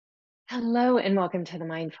Hello and welcome to the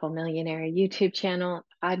Mindful Millionaire YouTube channel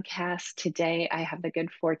podcast. Today, I have the good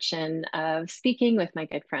fortune of speaking with my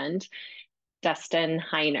good friend, Dustin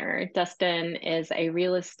Heiner. Dustin is a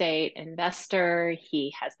real estate investor.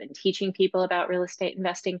 He has been teaching people about real estate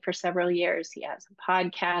investing for several years. He has a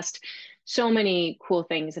podcast. So many cool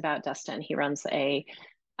things about Dustin. He runs a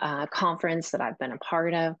conference that I've been a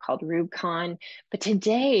part of called RubeCon. But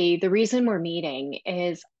today, the reason we're meeting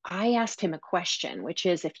is I asked him a question, which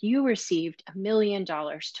is if you received $1 million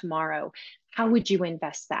tomorrow, how would you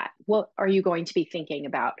invest that? What are you going to be thinking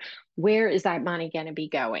about? Where is that money going to be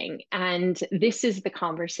going? And this is the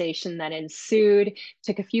conversation that ensued.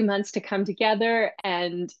 Took a few months to come together,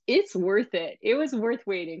 and it's worth it. It was worth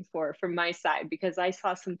waiting for from my side because I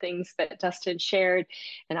saw some things that Dustin shared,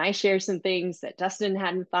 and I shared some things that Dustin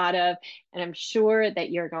hadn't thought of. And I'm sure that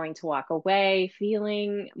you're going to walk away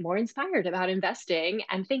feeling more inspired about investing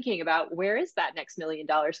and thinking about where is that next $1 million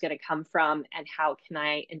going to come from and how can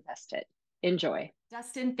I invest it? Enjoy.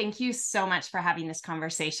 Dustin, thank you so much for having this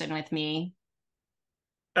conversation with me.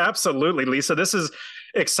 Absolutely, Lisa. This is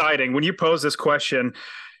exciting. When you posed this question,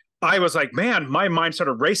 I was like, man, my mind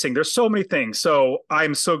started racing. There's so many things. So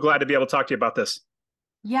I'm so glad to be able to talk to you about this.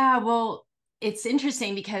 Yeah, well, it's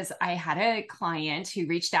interesting because I had a client who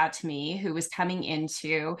reached out to me who was coming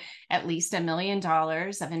into at least $1 million of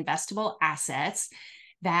investable assets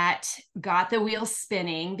that got the wheels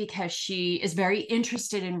spinning because she is very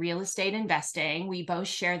interested in real estate investing. We both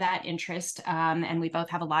share that interest, and we both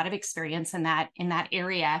have a lot of experience in that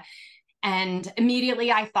area. And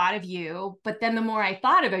immediately I thought of you. But then the more I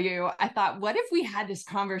thought of you, I thought, what if we had this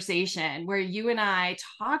conversation where you and I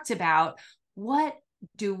talked about what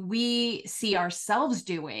do we see ourselves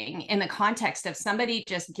doing in the context of somebody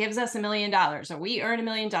just gives us $1 million, or we earn $1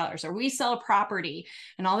 million, or we sell a property,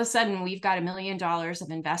 and all of a sudden we've got $1 million of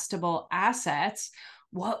investable assets.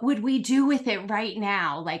 What would we do with it right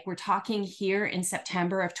now? Like, we're talking here in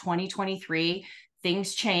September of 2023.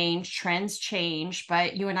 Things change, trends change,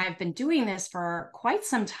 but you and I have been doing this for quite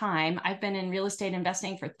some time. I've been in real estate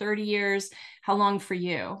investing for 30 years. How long for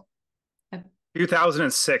you?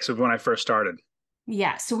 2006 was when I first started.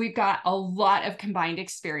 Yeah, so we've got a lot of combined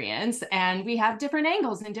experience, and we have different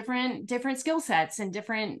angles and different skill sets and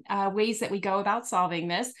different ways that we go about solving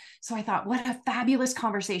this. So I thought, what a fabulous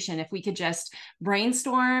conversation if we could just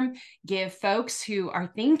brainstorm, give folks who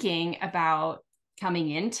are thinking about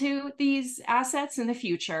coming into these assets in the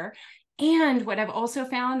future. And what I've also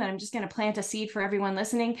found, that I'm just going to plant a seed for everyone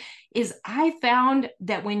listening, is I found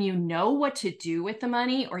that when you know what to do with the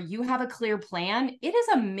money, or you have a clear plan, it is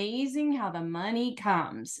amazing how the money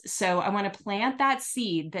comes. So I want to plant that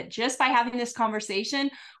seed that just by having this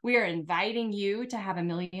conversation, we are inviting you to have $1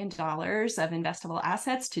 million of investable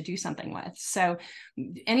assets to do something with. So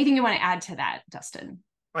anything you want to add to that, Dustin?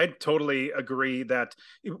 I totally agree that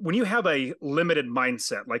when you have a limited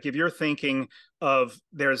mindset, like if you're thinking of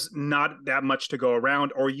there's not that much to go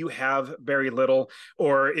around, or you have very little,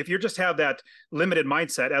 or if you just have that limited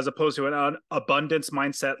mindset as opposed to an abundance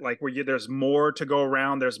mindset, like where there's more to go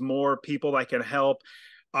around, there's more people that can help.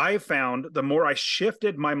 I found the more I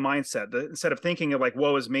shifted my mindset, instead of thinking of like,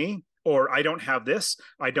 woe is me, or I don't have this,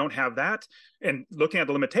 I don't have that, and looking at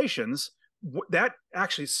the limitations, that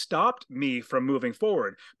actually stopped me from moving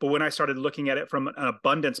forward. But when I started looking at it from an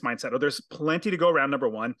abundance mindset, there's plenty to go around, number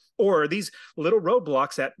one, or these little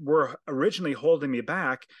roadblocks that were originally holding me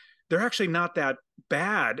back, they're actually not that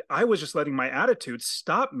bad. I was just letting my attitude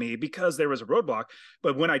stop me because there was a roadblock.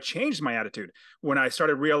 But when I changed my attitude, when I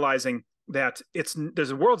started realizing that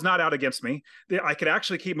the world's not out against me, I could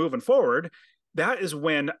actually keep moving forward, that is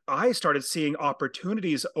when I started seeing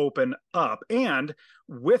opportunities open up. And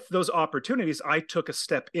with those opportunities, I took a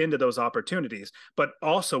step into those opportunities. But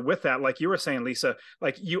also with that, like you were saying, Lisa,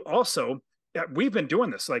 like you also, we've been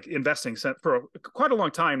doing this, like investing for quite a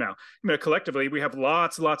long time now. I mean, collectively, we have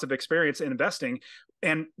lots of experience in investing.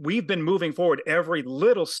 And we've been moving forward every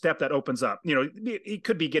little step that opens up. You know, it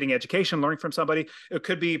could be getting education, learning from somebody. It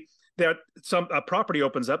could be that a property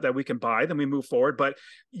opens up that we can buy, then we move forward. But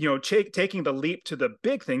taking the leap to the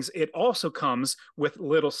big things, it also comes with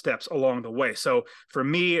little steps along the way. So for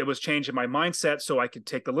me, it was changing my mindset so I could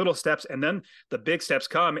take the little steps, and then the big steps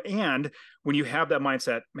come. And when you have that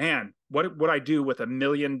mindset, man, what would I do with $1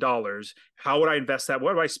 million? How would I invest that?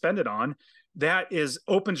 What do I spend it on? That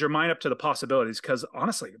opens your mind up to the possibilities, because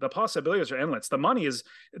honestly, the possibilities are endless. The money is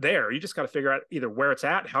there. You just got to figure out either where it's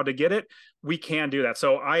at, how to get it. We can do that.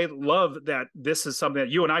 So I love that this is something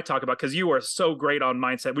that you and I talk about, because you are so great on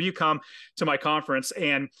mindset. When you come to my conference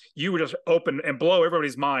and you just open and blow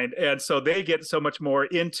everybody's mind. And so they get so much more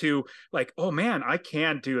into like, oh man, I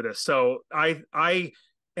can do this. So I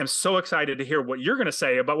am so excited to hear what you're going to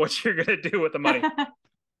say about what you're going to do with the money.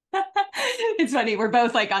 It's funny. We're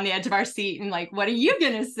both like on the edge of our seat and like, what are you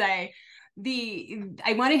going to say?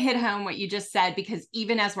 I want to hit home what you just said, because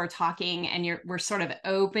even as we're talking and we're sort of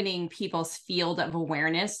opening people's field of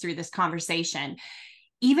awareness through this conversation,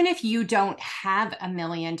 even if you don't have $1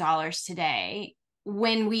 million today,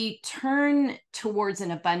 when we turn towards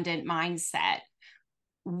an abundant mindset,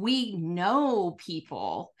 we know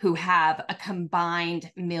people who have a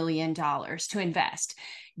combined $1 million to invest.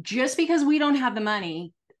 Just because we don't have the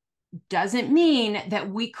money doesn't mean that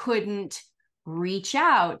we couldn't reach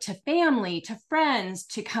out to family, to friends,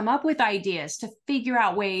 to come up with ideas, to figure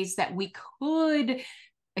out ways that we could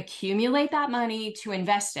accumulate that money to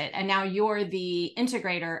invest it. And now you're the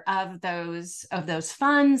integrator of those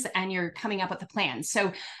funds, and you're coming up with a plan.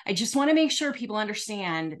 So I just want to make sure people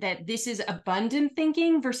understand that this is abundant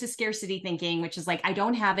thinking versus scarcity thinking, which is like, I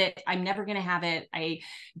don't have it, I'm never going to have it, I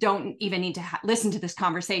don't even need to listen to this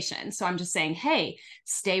conversation. So I'm just saying, hey,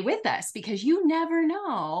 stay with us, because you never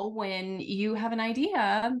know when you have an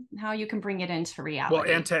idea how you can bring it into reality. Well,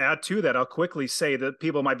 and to add to that, I'll quickly say that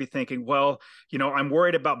people might be thinking, well, I'm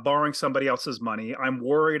worried about borrowing somebody else's money. I'm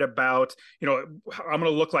worried about, I'm going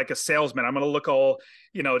to look like a salesman. I'm going to look all,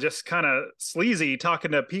 just kind of sleazy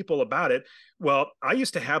talking to people about it. Well, I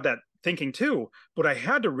used to have that thinking too. What I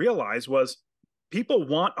had to realize was people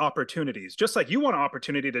want opportunities. Just like you want an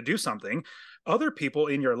opportunity to do something, other people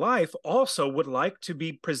in your life also would like to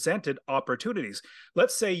be presented opportunities.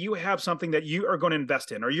 Let's say you have something that you are going to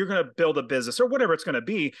invest in, or you're going to build a business, or whatever it's going to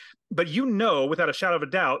be, but without a shadow of a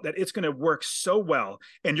doubt that it's going to work so well,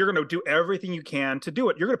 and you're going to do everything you can to do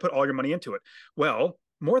it. You're going to put all your money into it. Well,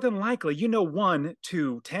 more than likely, 1,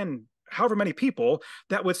 2, 10, however many people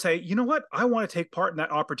that would say, you know what, I want to take part in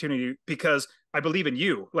that opportunity because I believe in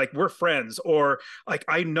you. Like, we're friends, or like,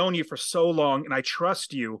 I've known you for so long and I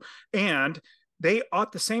trust you. And they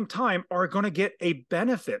at the same time are going to get a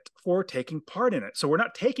benefit for taking part in it. So we're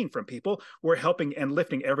not taking from people, we're helping and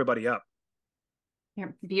lifting everybody up.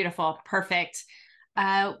 You're beautiful. Perfect.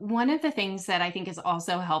 One of the things that I think is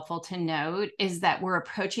also helpful to note is that we're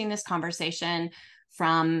approaching this conversation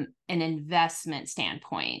from an investment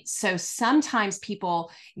standpoint. So sometimes people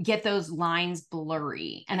get those lines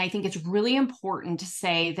blurry. And I think it's really important to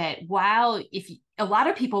say that while if a lot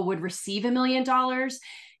of people would receive $1 million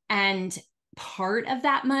and part of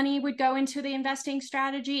that money would go into the investing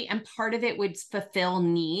strategy and part of it would fulfill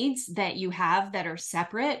needs that you have that are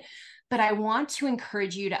separate. But I want to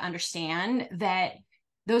encourage you to understand that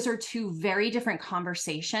those are two very different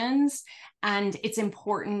conversations. And it's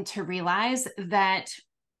important to realize that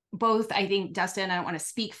both, I think, Dustin, I don't want to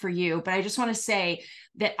speak for you, but I just want to say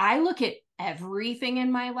that I look at everything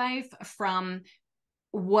in my life from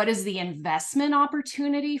what is the investment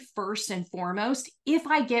opportunity first and foremost. If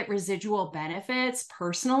I get residual benefits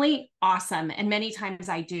personally, awesome. And many times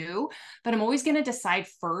I do, but I'm always going to decide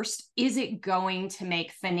first, is it going to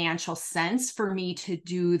make financial sense for me to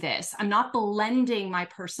do this? I'm not blending my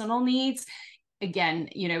personal needs. Again,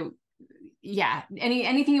 yeah.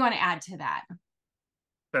 Anything you want to add to that?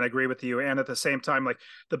 And I agree with you. And at the same time, like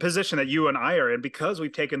the position that you and I are in, because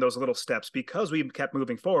we've taken those little steps, because we've kept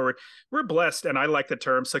moving forward, we're blessed. And I like the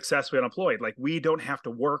term successfully unemployed. Like, we don't have to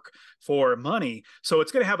work for money. So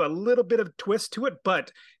it's going to have a little bit of twist to it.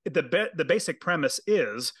 But the basic premise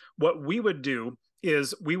is what we would do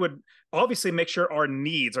is we would obviously make sure our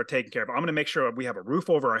needs are taken care of. I'm going to make sure we have a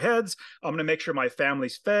roof over our heads. I'm going to make sure my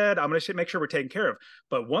family's fed. I'm going to make sure we're taken care of.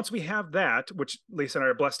 But once we have that, which Leisa and I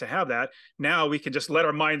are blessed to have that, now we can just let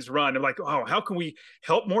our minds run and like, oh, how can we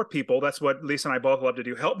help more people? That's what Leisa and I both love to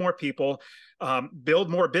do. Help more people, build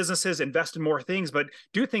more businesses, invest in more things, but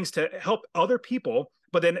do things to help other people.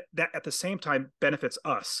 But then that at the same time benefits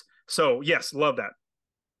us. So yes, love that.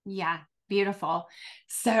 Yeah. Beautiful.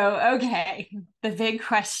 So, okay, the big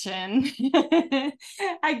question. Do I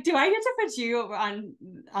get to put you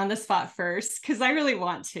on the spot first? Because I really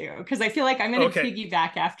want to, because I feel like I'm going to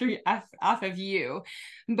piggyback off of you.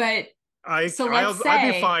 But I'd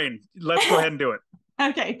be fine. Let's go ahead and do it.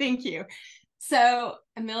 Okay, thank you. So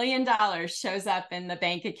 $1 million shows up in the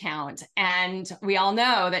bank account, and we all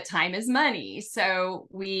know that time is money. So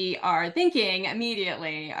we are thinking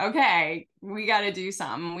immediately, okay, we got to do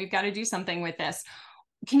something. We've got to do something with this.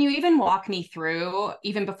 Can you even walk me through,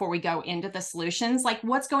 even before we go into the solutions, like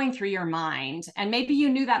what's going through your mind? And maybe you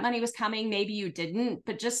knew that money was coming, maybe you didn't,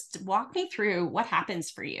 but just walk me through what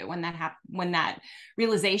happens for you when that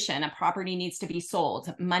realization, a property needs to be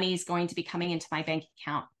sold, money is going to be coming into my bank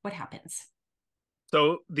account. What happens?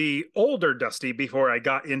 So the older Dusty, before I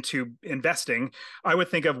got into investing, I would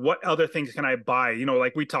think of what other things can I buy?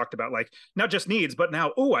 Like we talked about, like not just needs, but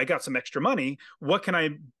now, oh, I got some extra money. What can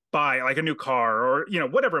I buy? Like a new car or,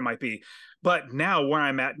 whatever it might be. But now where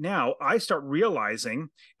I'm at now, I start realizing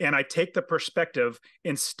and I take the perspective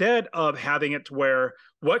instead of having it to where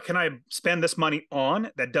what can I spend this money on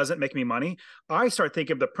that doesn't make me money? I start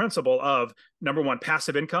thinking of the principle of number one,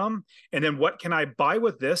 passive income. And then what can I buy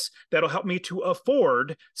with this that'll help me to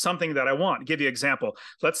afford something that I want? I'll give you an example.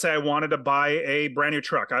 Let's say I wanted to buy a brand new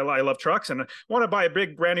truck. I love trucks and I want to buy a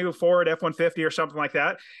big brand new Ford F-150 or something like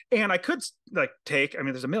that. And I could take,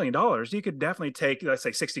 there's $1 million. You could definitely take, let's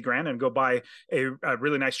say 60 grand and go buy a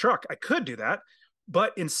really nice truck. I could do that.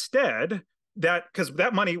 But instead, because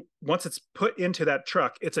that money, once it's put into that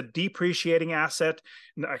truck, it's a depreciating asset,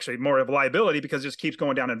 actually more of a liability because it just keeps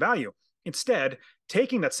going down in value. Instead,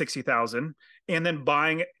 taking that 60,000 and then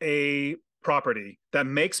buying a property that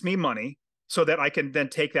makes me money so that I can then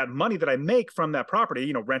take that money that I make from that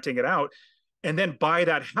property, renting it out, and then buy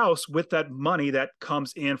that house with that money that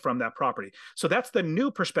comes in from that property. So that's the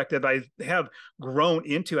new perspective I have grown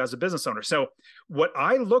into as a business owner. So what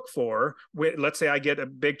I look for, let's say I get a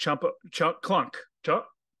big clunk,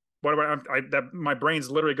 whatever, my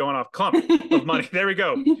brain's literally going off, clump of money. There we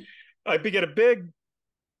go. I get a big,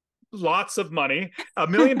 lots of money, $1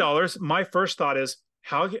 million. My first thought is,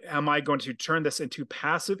 how am I going to turn this into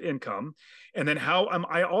passive income? And then how am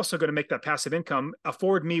I also going to make that passive income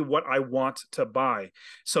afford me what I want to buy?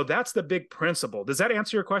 So that's the big principle. Does that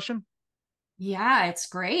answer your question? Yeah, it's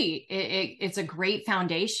great. It's a great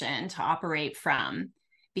foundation to operate from,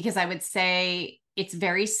 because I would say it's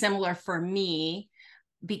very similar for me.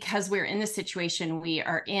 Because we're in the situation we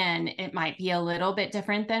are in, it might be a little bit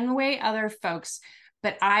different than the way other folks,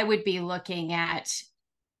 but I would be looking at,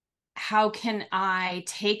 how can I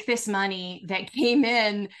take this money that came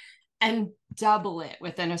in and double it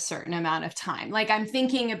within a certain amount of time? Like, I'm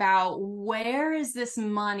thinking about, where is this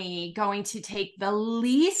money going to take the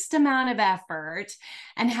least amount of effort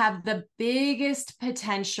and have the biggest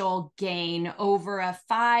potential gain over a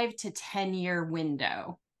 5 to 10 year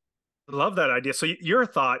window? Love that idea. So your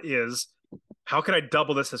thought is, how can I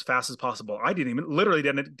double this as fast as possible? I didn't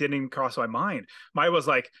even cross my mind. Mine was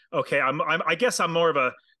like, okay, I guess I'm more of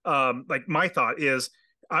a, like my thought is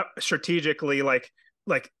strategically,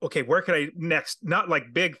 okay, where can I next? Not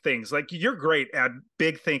like big things. Like you're great at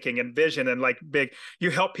big thinking and vision and like big,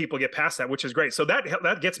 you help people get past that, which is great. So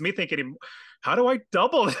that gets me thinking, how do I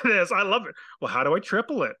double this? I love it. Well, how do I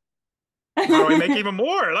triple it? How do I make even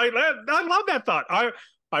more? Like I love that thought.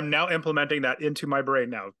 I'm now implementing that into my brain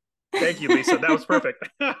now. Thank you, Leisa. That was perfect.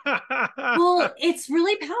 Well, it's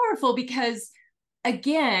really powerful because,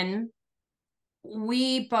 again,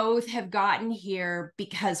 we both have gotten here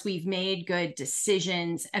because we've made good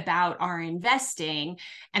decisions about our investing.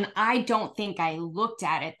 And I don't think I looked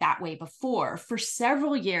at it that way before. For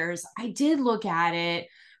several years, I did look at it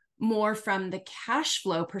more from the cash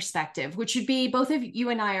flow perspective, which would be, both of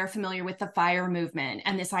you and I are familiar with the FIRE movement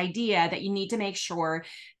and this idea that you need to make sure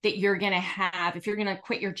that you're going to have, if you're going to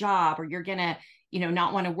quit your job or you're going to,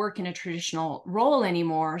 not want to work in a traditional role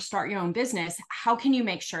anymore, start your own business, how can you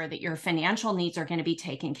make sure that your financial needs are going to be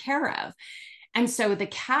taken care of? And so the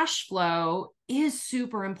cash flow is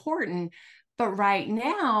super important. But right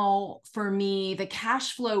now, for me, the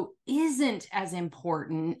cash flow isn't as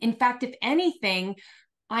important. In fact, if anything,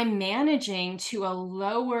 I'm managing to a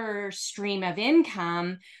lower stream of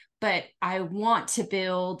income, but I want to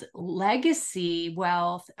build legacy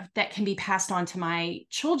wealth that can be passed on to my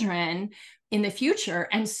children in the future.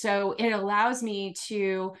 And so it allows me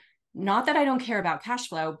to, not that I don't care about cash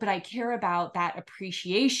flow, but I care about that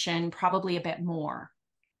appreciation probably a bit more.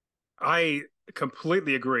 I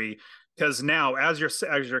completely agree, because now as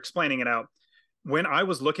you're explaining it out, when I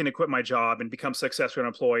was looking to quit my job and become successfully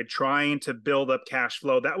unemployed, trying to build up cash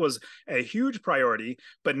flow, that was a huge priority.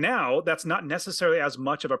 But now that's not necessarily as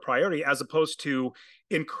much of a priority, as opposed to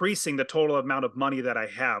increasing the total amount of money that I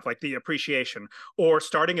have, like the appreciation, or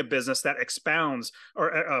starting a business that expounds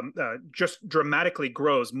or just dramatically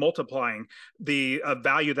grows, multiplying the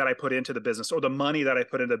value that I put into the business or the money that I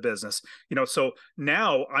put into the business. So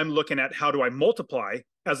now I'm looking at, how do I multiply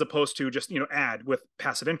as opposed to just, add with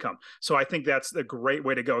passive income. So I think that's a great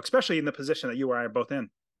way to go, especially in the position that you and I are both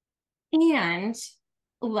in. And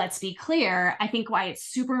let's be clear, I think why it's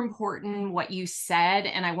super important what you said,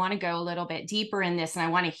 and I want to go a little bit deeper in this, and I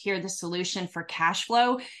want to hear the solution for cash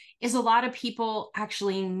flow, is a lot of people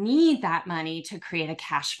actually need that money to create a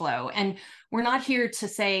cash flow. And we're not here to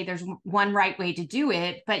say there's one right way to do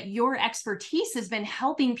it, but your expertise has been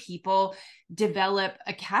helping people develop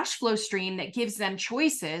a cash flow stream that gives them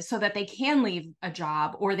choices so that they can leave a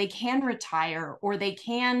job, or they can retire, or they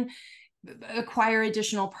can acquire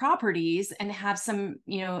additional properties and have some,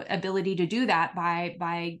 ability to do that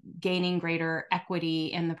by gaining greater equity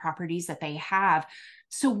in the properties that they have.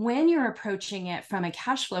 So when you're approaching it from a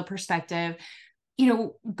cash flow perspective,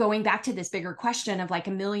 going back to this bigger question of like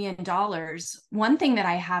 $1 million, one thing that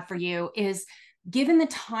I have for you is, given the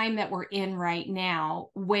time that we're in right now,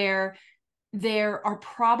 where there are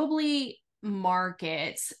probably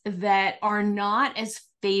markets that are not as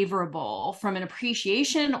favorable from an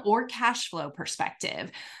appreciation or cash flow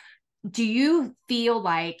perspective, do you feel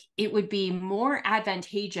like it would be more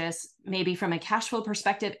advantageous, maybe from a cash flow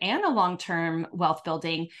perspective and a long-term wealth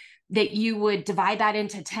building, that you would divide that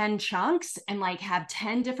into 10 chunks and like have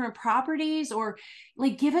 10 different properties? Or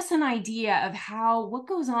like, give us an idea of what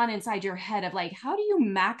goes on inside your head of like, how do you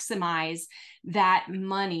maximize that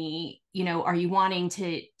money? Are you wanting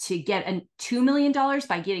to get a $2 million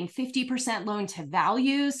by getting 50% loan to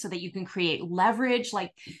value so that you can create leverage?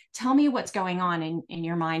 Like, tell me what's going on in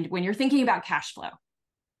your mind when you're thinking about cash flow.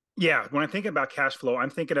 Yeah, when I'm thinking about cash flow, I'm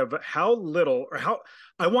thinking of how little, or how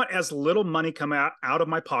I want as little money come out of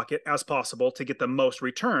my pocket as possible to get the most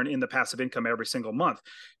return in the passive income every single month,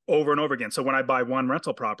 over and over again. So when I buy one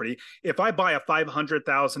rental property, if I buy a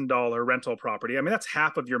 $500,000 rental property, I mean, that's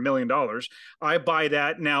half of your $1 million. I buy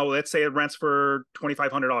that now, let's say it rents for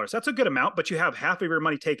 $2,500. That's a good amount, but you have half of your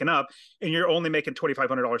money taken up and you're only making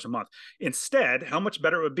 $2,500 a month. Instead, how much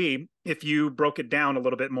better it would be if you broke it down a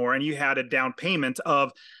little bit more and you had a down payment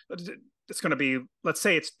of, it's going to be, let's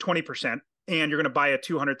say it's 20%, and you're going to buy a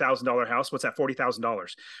 $200,000 house. What's that?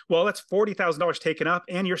 $40,000. Well, that's $40,000 taken up,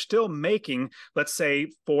 and you're still making, let's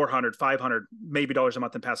say, $400, $500, maybe dollars a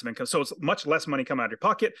month in passive income. So it's much less money coming out of your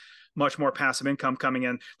pocket, much more passive income coming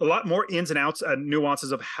in, a lot more ins and outs and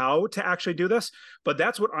nuances of how to actually do this. But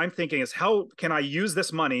that's what I'm thinking is, how can I use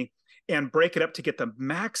this money and break it up to get the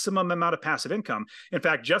maximum amount of passive income? In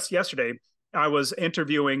fact, just yesterday, I was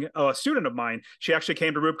interviewing a student of mine. She actually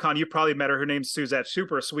came to Rubicon. You probably met her. Her name's Suzette.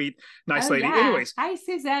 Super sweet, nice lady. Yeah. Anyways. Hi,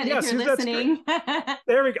 Suzette, yeah, if you're Suzette's listening.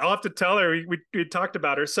 There we go. I'll have to tell her. We talked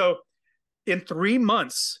about her. So in 3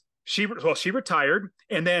 months, she retired,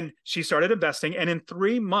 and then she started investing. And in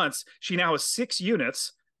 3 months, she now has 6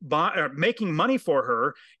 units making money for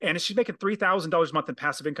her. And she's making $3,000 a month in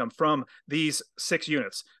passive income from these 6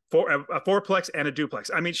 units. For a fourplex and a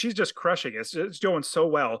duplex. I mean, she's just crushing it. It's doing so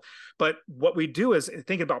well. But what we do is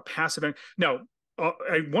thinking about passive income. No,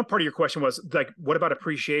 one part of your question was like, what about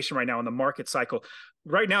appreciation right now in the market cycle?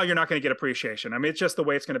 Right now, you're not going to get appreciation. I mean, it's just the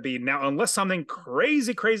way it's going to be now, unless something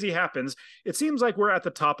crazy happens. It seems like we're at the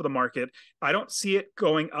top of the market. I don't see it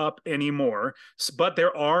going up anymore, but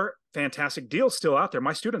there are fantastic deals still out there.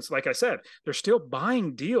 My students, like I said, they're still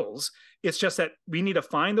buying deals. It's just that we need to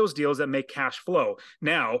find those deals that make cash flow.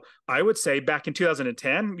 Now, I would say back in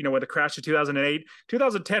 2010, when the crash of 2008,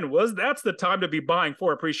 2010 that's the time to be buying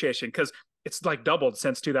for appreciation, because it's like doubled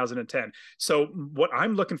since 2010. So what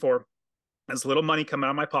I'm looking for, as little money coming out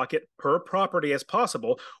of my pocket per property as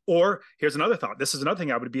possible. Or here's another thought. This is another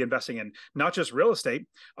thing I would be investing in, not just real estate.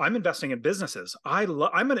 I'm investing in businesses. I'm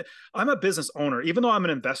a business owner. Even though I'm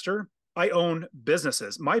an investor, I own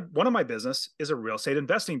businesses. One of my business is a real estate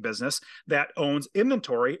investing business that owns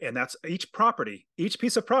inventory, and that's each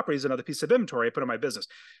piece of property is another piece of inventory I put in my business.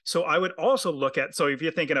 So I would also look at, so if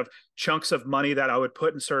you're thinking of chunks of money that I would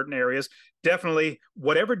put in certain areas, definitely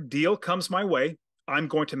whatever deal comes my way, I'm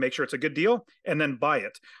going to make sure it's a good deal and then buy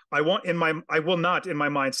it. I will not in my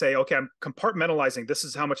mind say, okay, I'm compartmentalizing. This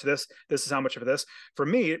is how much of this is how much of this. For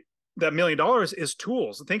me, that $1 million is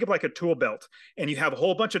tools. Think of like a tool belt, and you have a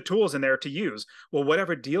whole bunch of tools in there to use. Well,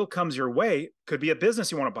 whatever deal comes your way, could be a business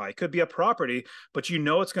you want to buy, could be a property, but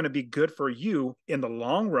it's going to be good for you in the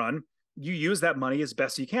long run. You use that money as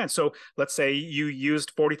best you can. So let's say you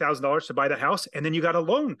used $40,000 to buy that house, and then you got a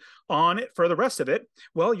loan on it for the rest of it.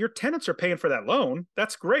 Well, your tenants are paying for that loan.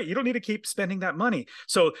 That's great. You don't need to keep spending that money.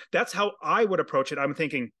 So that's how I would approach it. I'm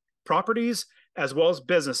thinking properties as well as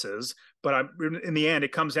businesses, but in the end,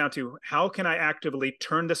 it comes down to how can I actively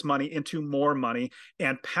turn this money into more money,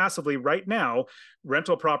 and passively right now,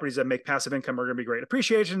 rental properties that make passive income are going to be great.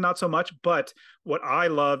 Appreciation, not so much, but what I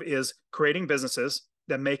love is creating businesses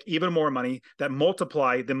that make even more money, that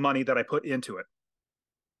multiply the money that I put into it.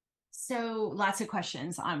 So lots of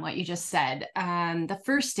questions on what you just said. The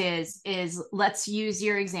first is let's use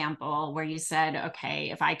your example where you said, okay,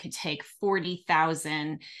 if I could take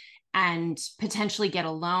 40,000 and potentially get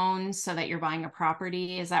a loan so that you're buying a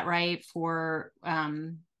property. Is that right? For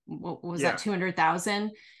what was that,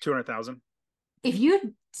 200,000? 200,000. If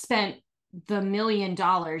you spent the $1 million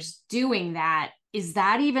doing that, is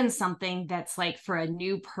that even something that's like for a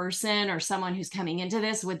new person or someone who's coming into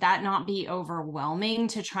this, would that not be overwhelming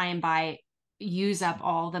to try and use up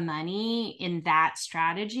all the money in that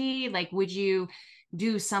strategy? Like, would you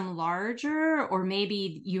do some larger, or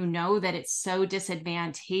maybe that it's so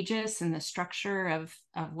disadvantageous in the structure of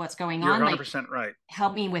what's going You're on? 100% right.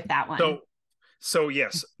 Help me with that one. So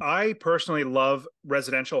yes, I personally love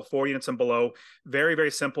residential 4 units and below. Very, very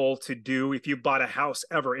simple to do. If you bought a house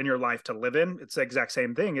ever in your life to live in, it's the exact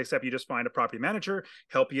same thing, except you just find a property manager,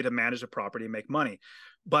 help you to manage the property and make money.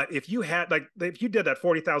 But if you did that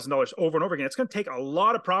 $40,000 over and over again, it's going to take a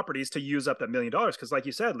lot of properties to use up that $1 million. Because like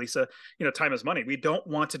you said, Lisa, time is money. We don't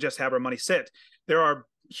want to just have our money sit. There are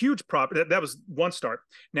huge property. That was one start.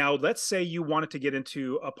 Now, let's say you wanted to get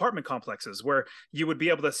into apartment complexes where you would be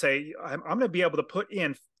able to say, I'm going to be able to put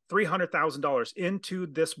in $300,000 into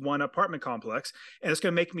this one apartment complex, and it's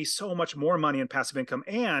going to make me so much more money in passive income,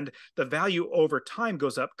 and the value over time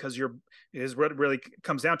goes up because is what it really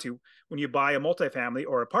comes down to. When you buy a multifamily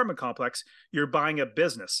or apartment complex, you're buying a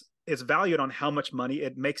business. It's valued on how much money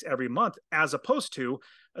it makes every month, as opposed to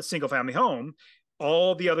a single family home.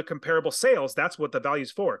 All the other comparable sales, that's what the value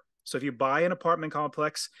is for. So if you buy an apartment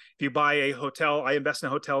complex, if you buy a hotel, I invest in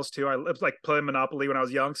hotels too. I was like playing Monopoly when I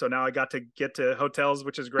was young, so now I got to get to hotels,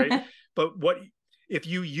 which is great. But if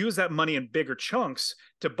you use that money in bigger chunks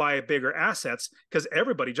to buy bigger assets, because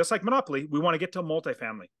everybody, just like Monopoly, we want to get to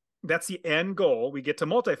multifamily. That's the end goal. We get to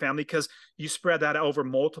multifamily because you spread that over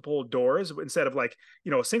multiple doors instead of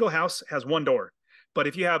a single house has one door. But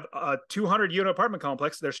if you have a 200 unit apartment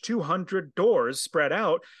complex, there's 200 doors spread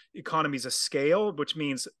out. Economies of scale, which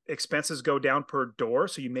means expenses go down per door.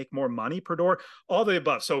 So you make more money per door, all the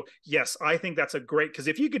above. So yes, I think that's a great, because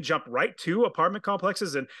if you could jump right to apartment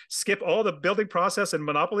complexes and skip all the building process and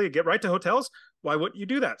Monopoly and get right to hotels, why wouldn't you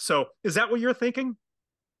do that? So is that what you're thinking?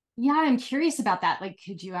 Yeah, I'm curious about that. Like,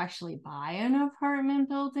 could you actually buy an apartment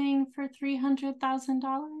building for $300,000?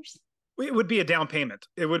 It would be a down payment.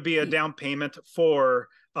 It would be a down payment for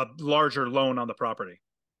a larger loan on the property.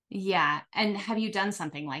 Yeah. And have you done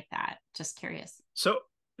something like that? Just curious. So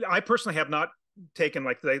I personally have not taken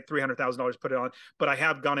like the $300,000, put it on, but I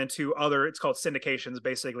have gone into it's called syndications,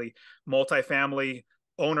 basically multifamily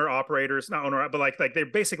owner operators, not owner, but like they're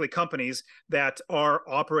basically companies that are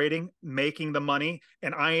operating, making the money,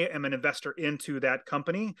 and I am an investor into that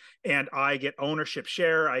company, and I get ownership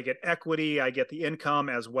share, I get equity, I get the income,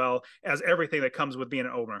 as well as everything that comes with being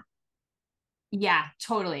an owner. Yeah,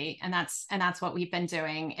 totally. And that's what we've been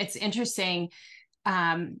doing. It's interesting.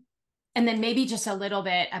 And then maybe just a little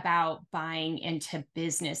bit about buying into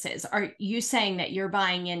businesses. Are you saying that you're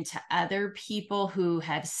buying into other people who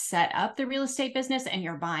have set up the real estate business and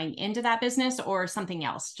you're buying into that business, or something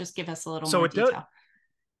else? Just give us a little more detail.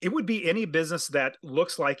 It would be any business that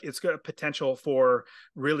looks like it's got potential for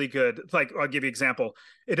really good. Like, I'll give you an example.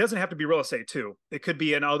 It doesn't have to be real estate too. It could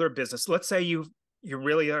be another business. Let's say you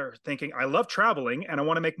really are thinking, I love traveling and I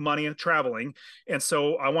want to make money in traveling. And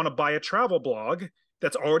so I want to buy a travel blog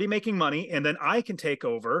that's already making money, and then I can take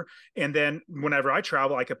over. And then whenever I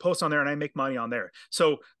travel, I could post on there and I make money on there.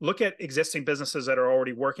 So look at existing businesses that are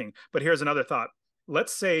already working. But here's another thought.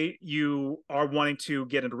 Let's say you are wanting to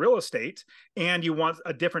get into real estate and you want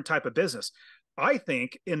a different type of business. I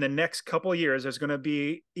think in the next couple of years, there's going to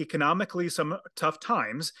be economically some tough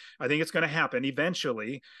times. I think it's going to happen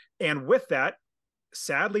eventually. And with that,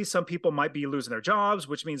 sadly, some people might be losing their jobs,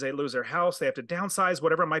 which means they lose their house. They have to downsize,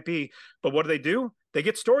 whatever it might be. But what do? They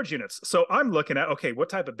get storage units. So I'm looking at, okay, what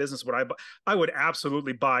type of business would I buy? I would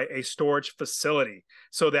absolutely buy a storage facility,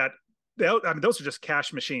 so that those are just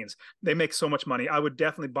cash machines. They make so much money. I would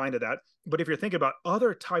definitely buy into that. But if you're thinking about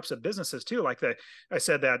other types of businesses too, like I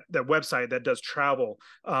said, that website that does travel,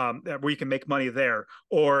 where you can make money there,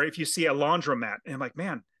 or if you see a laundromat and I'm like,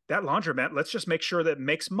 man, that laundromat, let's just make sure that it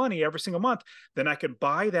makes money every single month. Then I could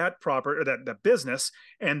buy that that business,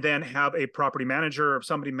 and then have a property manager or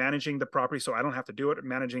somebody managing the property, so I don't have to do it,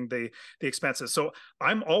 managing the expenses. So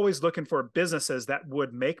I'm always looking for businesses that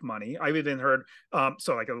would make money. I've even heard,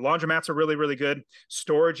 so like laundromats are really, really good.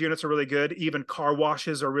 Storage units are really good. Even car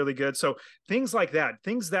washes are really good. So things like that,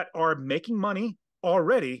 things that are making money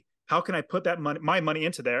already, how can I put that money, my money,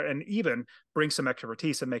 into there, and even bring some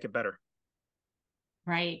expertise and make it better?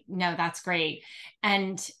 Right. No, that's great.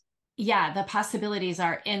 And yeah, the possibilities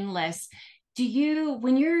are endless.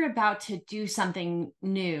 When you're about to do something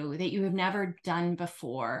new that you have never done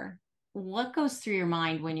before, what goes through your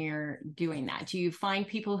mind when you're doing that? Do you find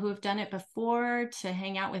people who have done it before to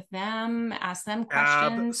hang out with them, ask them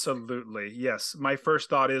questions? Absolutely. Yes. My first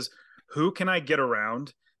thought is, who can I get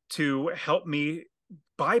around to help me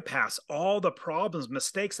bypass all the problems,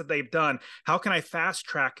 mistakes that they've done? How can I fast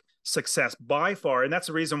track success by far? And that's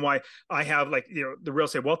the reason why I have, like, the Real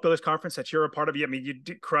Estate Wealth Builders Conference that you're a part of. I mean, you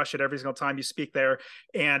do crush it every single time you speak there.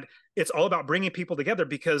 And it's all about bringing people together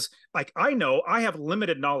because, like, I know I have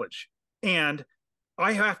limited knowledge, and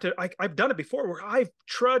I've done it before where I've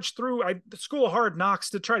trudged through the school of hard knocks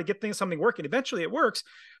to try to get something working. Eventually it works,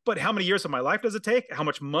 but how many years of my life does it take? How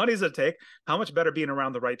much money does it take? How much better being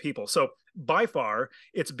around the right people? So by far,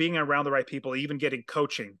 it's being around the right people, even getting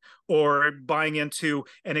coaching or buying into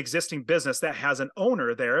an existing business that has an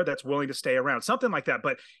owner there that's willing to stay around, something like that.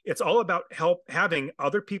 But it's all about having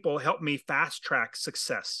other people help me fast track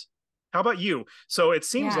success. How about you? So it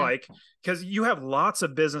seems Yeah. like, because you have lots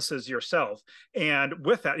of businesses yourself, and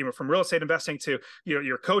with that, from real estate investing to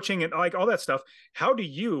your coaching and like all that stuff, how do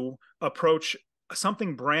you approach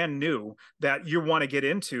something brand new that you want to get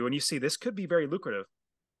into and you see this could be very lucrative?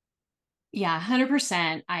 Yeah,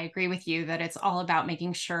 100%. I agree with you that it's all about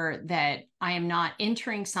making sure that I am not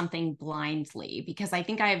entering something blindly, because I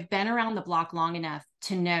think I've been around the block long enough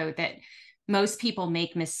to know that most people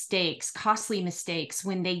make mistakes, costly mistakes,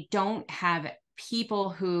 when they don't have people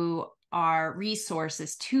who are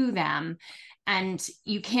resources to them. And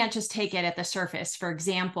you can't just take it at the surface. For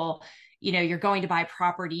example, you're going to buy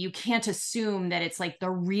property. You can't assume that it's like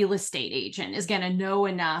the real estate agent is going to know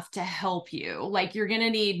enough to help you. Like, you're going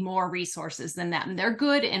to need more resources than that. And they're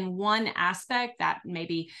good in one aspect, that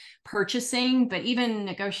maybe purchasing, but even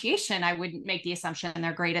negotiation, I wouldn't make the assumption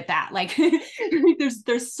they're great at that. Like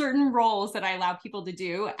there's certain roles that I allow people to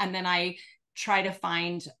do. And then I try to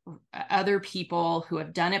find other people who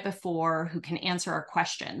have done it before, who can answer our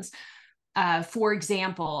questions. For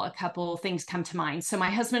example, a couple things come to mind. So my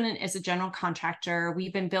husband is a general contractor.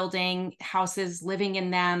 We've been building houses, living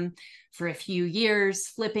in them for a few years,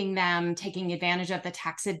 flipping them, taking advantage of the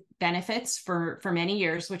tax benefits for many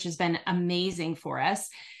years, which has been amazing for us.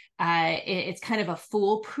 It's kind of a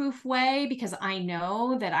foolproof way, because I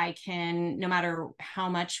know that I can, no matter how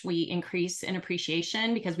much we increase in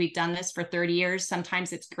appreciation, because we've done this for 30 years,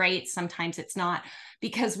 sometimes it's great, sometimes it's not,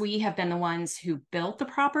 because we have been the ones who built the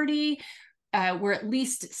property. We're at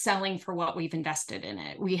least selling for what we've invested in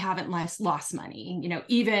it. We haven't lost money,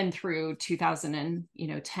 even through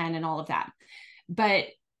 2010 and all of that. But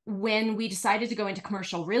when we decided to go into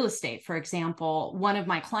commercial real estate, for example, one of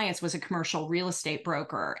my clients was a commercial real estate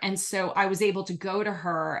broker. And so I was able to go to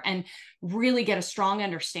her and really get a strong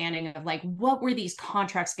understanding of, like, what were these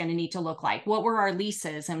contracts going to need to look like? What were our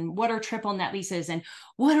leases, and what are triple net leases? And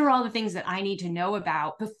what are all the things that I need to know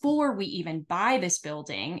about before we even buy this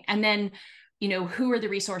building? And then, who are the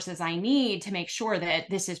resources I need to make sure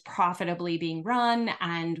that this is profitably being run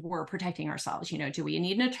and we're protecting ourselves? Do we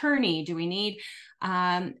need an attorney? Do we need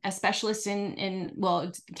a specialist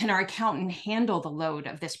well, can our accountant handle the load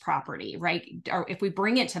of this property, right? Or if we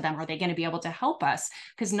bring it to them, are they going to be able to help us?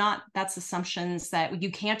 Because that's assumptions that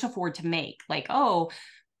you can't afford to make. Like, oh,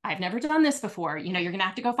 I've never done this before. You're going to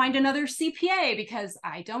have to go find another CPA because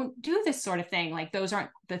I don't do this sort of thing. Like, those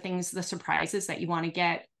aren't the surprises that you want to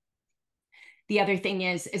get. The other thing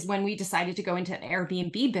is when we decided to go into the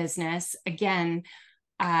Airbnb business, again,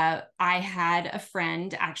 I had a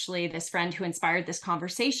friend, actually, this friend who inspired this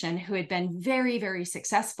conversation, who had been very, very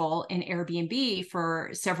successful in Airbnb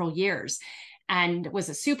for several years and was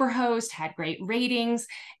a super host, had great ratings.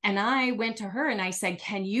 And I went to her and I said,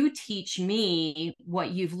 can you teach me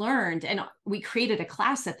what you've learned? And we created a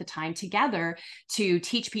class at the time together to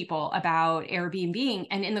teach people about Airbnb.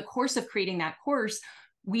 And in the course of creating that course,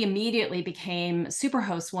 we immediately became super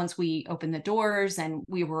hosts once we opened the doors, and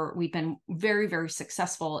we've been very, very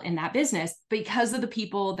successful in that business because of the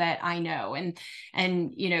people that I know. And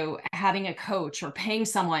having a coach or paying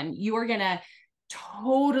someone, you are going to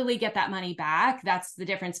totally get that money back. That's the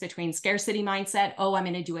difference between scarcity mindset, oh, I'm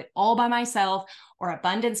going to do it all by myself, or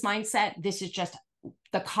abundance mindset, this is just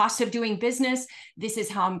the cost of doing business, this is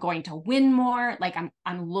how I'm going to win more. Like,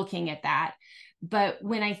 I'm looking at that. But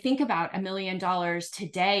when I think about $1 million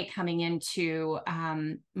today coming into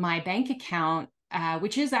my bank account,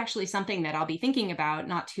 which is actually something that I'll be thinking about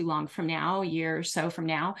not too long from now, a year or so from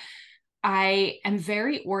now, I am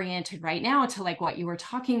very oriented right now to, like what you were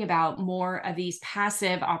talking about, more of these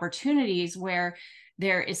passive opportunities where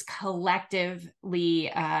there is collectively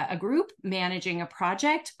a group managing a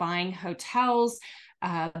project, buying hotels,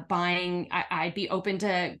 I'd be open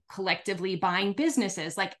to collectively buying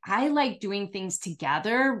businesses. Like, I like doing things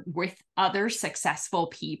together with other successful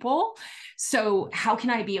people. So how can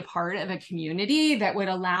I be a part of a community that would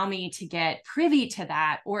allow me to get privy to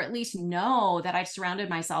that, or at least know that I've surrounded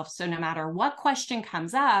myself, so no matter what question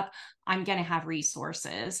comes up, I'm going to have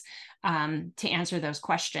resources to answer those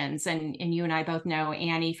questions. And you and I both know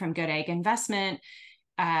Annie from Good Egg Investment.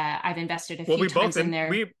 I've invested a few times in there.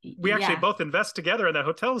 We actually both invest together in the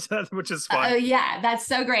hotels, which is fun. Oh yeah, that's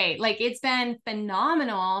so great. Like, it's been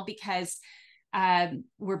phenomenal because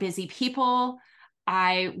we're busy people.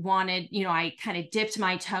 I wanted, I kind of dipped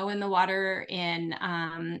my toe in the water in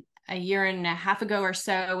a year and a half ago or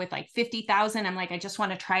so with like 50,000. I'm like, I just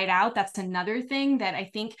want to try it out. That's another thing that I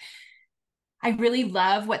think I really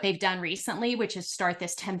love what they've done recently, which is start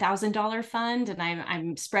this $10,000 fund. And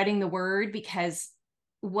I'm spreading the word, because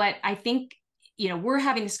what I think, we're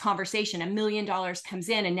having this conversation, $1 million comes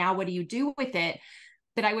in, and now what do you do with it?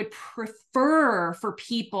 But I would prefer for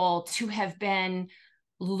people to have been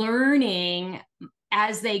learning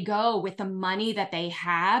as they go with the money that they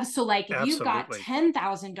have. So like, if you've got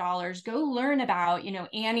 $10,000, go learn about,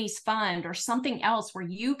 Annie's fund or something else where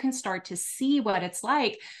you can start to see what it's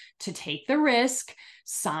like to take the risk,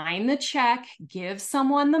 sign the check, give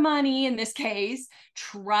someone the money in this case,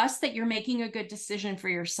 trust that you're making a good decision for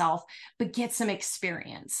yourself, but get some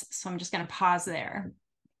experience. So I'm just going to pause there.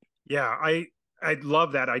 Yeah, I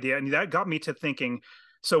love that idea. And that got me to thinking,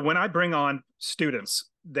 so when I bring on students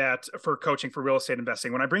that for coaching for real estate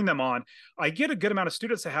investing, when I bring them on, I get a good amount of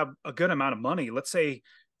students that have a good amount of money. Let's say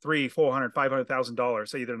 $300,000, $400,000,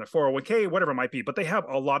 $500,000, either in their 401k, whatever it might be, but they have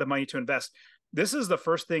a lot of money to invest. This is the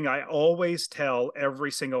first thing I always tell every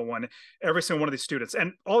single one of these students.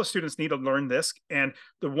 And all the students need to learn this. And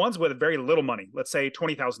the ones with very little money, let's say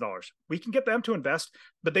 $20,000, we can get them to invest,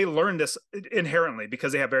 but they learn this inherently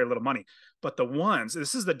because they have very little money. But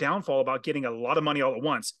this is the downfall about getting a lot of money all at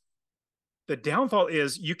once. The downfall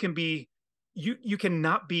is you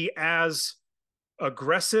cannot be as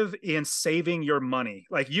aggressive in saving your money.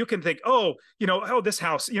 Like, you can think, this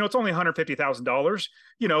house, it's only $150,000,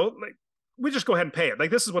 like, we just go ahead and pay it. Like,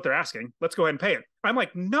 this is what they're asking. Let's go ahead and pay it. I'm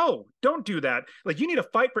like, no, don't do that. Like, you need to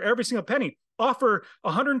fight for every single penny. Offer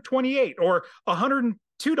 $128 or $102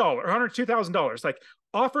 or $102,000. Like,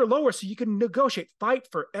 offer lower so you can negotiate. Fight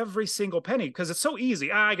for every single penny, because it's so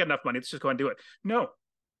easy. I got enough money. Let's just go ahead and do it. No.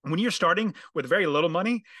 When you're starting with very little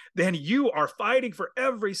money, then you are fighting for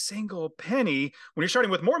every single penny. When you're starting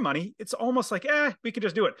with more money, it's almost like, we could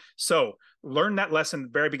just do it. So learn that lesson at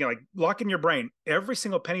the very beginning, like, lock in your brain. Every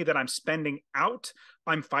single penny that I'm spending out,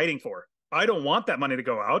 I'm fighting for. I don't want that money to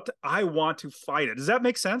go out. I want to fight it. Does that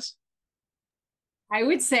make sense? I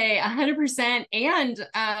would say 100%. And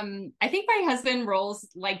I think my husband rolls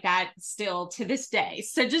like that still to this day.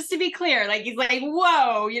 So just to be clear, like, he's like,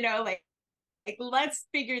 whoa, like, let's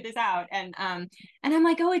figure this out. And I'm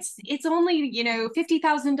like, oh, it's only,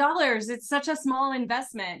 $50,000. It's such a small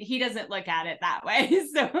investment. He doesn't look at it that way.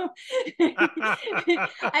 So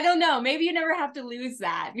I don't know. Maybe you never have to lose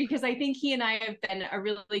that, because I think he and I have been a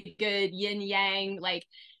really good yin yang. Like,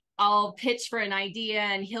 I'll pitch for an idea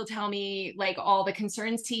and he'll tell me like all the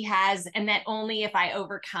concerns he has, and that only if I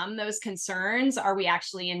overcome those concerns are we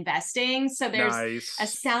actually investing. So there's a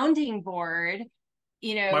sounding board.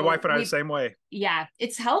 My wife and I are the same way. Yeah,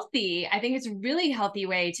 it's healthy. I think it's a really healthy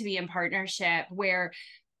way to be in partnership, where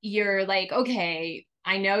you're like, okay,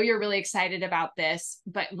 I know you're really excited about this,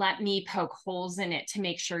 but let me poke holes in it to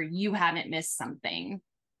make sure you haven't missed something.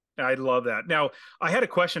 I love that. Now, I had a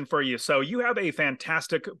question for you. So you have a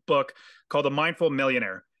fantastic book called The Mindful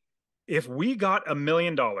Millionaire. If we got $1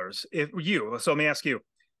 million, so let me ask you,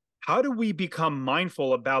 how do we become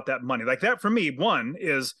mindful about that money? Like, that for me, one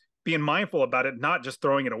is being mindful about it, not just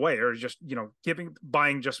throwing it away or just,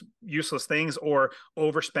 buying just useless things or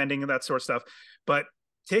overspending and that sort of stuff. But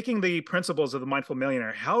taking the principles of the Mindful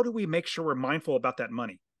Millionaire, how do we make sure we're mindful about that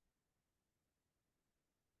money?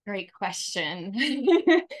 Great question.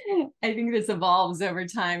 I think this evolves over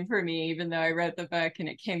time for me, even though I wrote the book and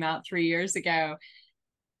it came out 3 years ago.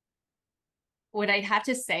 What I'd have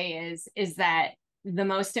to say is that the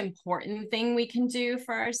most important thing we can do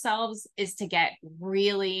for ourselves is to get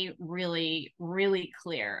really, really, really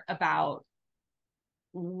clear about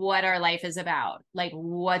what our life is about. Like,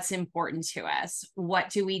 what's important to us? What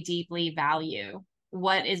do we deeply value?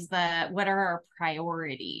 What are our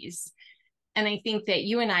priorities? And I think that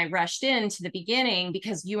you and I rushed into the beginning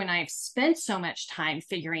because you and I have spent so much time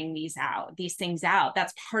figuring these things out.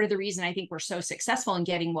 That's part of the reason I think we're so successful in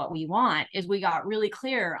getting what we want, is we got really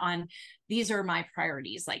clear on, these are my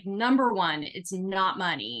priorities. Like, number one, it's not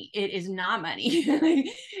money. It is not money.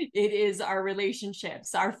 It is our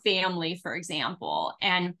relationships, our family, for example.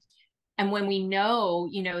 And when we know,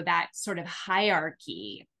 that sort of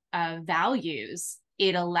hierarchy of values,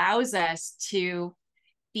 it allows us to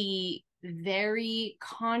be very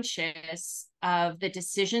conscious of the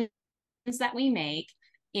decisions that we make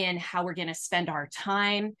in how we're going to spend our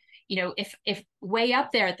time. If way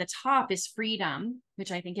up there at the top is freedom,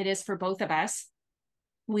 which I think it is for both of us,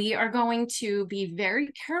 we are going to be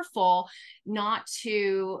very careful not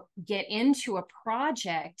to get into a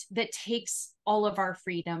project that takes all of our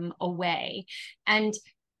freedom away. And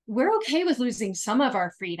we're okay with losing some of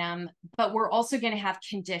our freedom, but we're also going to have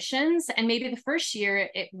conditions. And maybe the first year,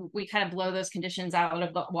 we kind of blow those conditions out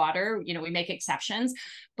of the water. We make exceptions,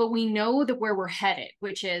 but we know that where we're headed,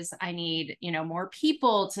 which is, I need, more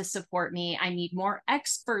people to support me. I need more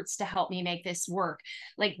experts to help me make this work.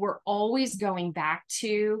 Like, we're always going back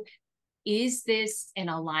to, is this in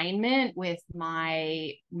alignment with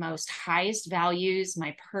my most highest values,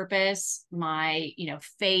 my purpose, my,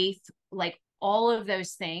 faith, like all of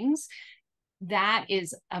those things? That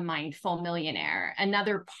is a mindful millionaire.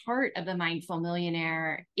 Another part of the mindful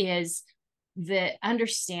millionaire is the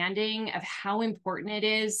understanding of how important it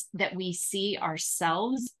is that we see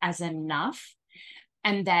ourselves as enough,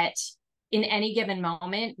 and that in any given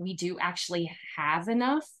moment, we do actually have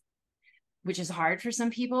enough, which is hard for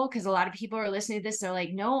some people, because a lot of people are listening to this. They're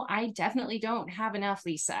like, no, I definitely don't have enough,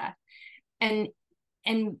 Leisa.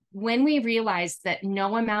 And when we realize that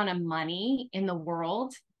no amount of money in the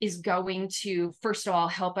world is going to, first of all,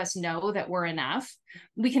 help us know that we're enough,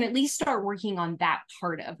 we can at least start working on that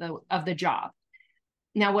part of the job.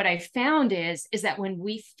 Now, what I found is that when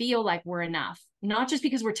we feel like we're enough, not just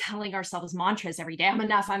because we're telling ourselves mantras every day, I'm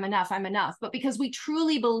enough, I'm enough, I'm enough, but because we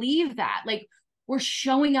truly believe that, like, we're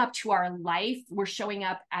showing up to our life. We're showing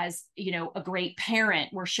up as, a great parent.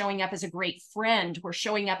 We're showing up as a great friend. We're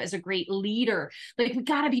showing up as a great leader. Like, we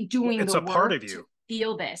got to be doing it's the a part work of you to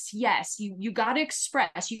feel this. Yes, you got to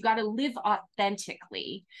express, you got to live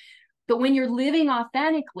authentically. But when you're living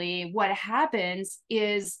authentically, what happens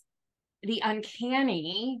is the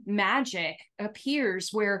uncanny magic appears,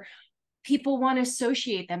 where people want to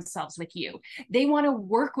associate themselves with you. They want to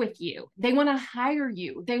work with you. They want to hire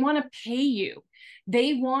you. They want to pay you.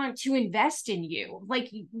 They want to invest in you.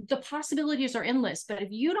 Like, the possibilities are endless. But if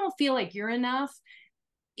you don't feel like you're enough,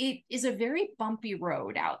 it is a very bumpy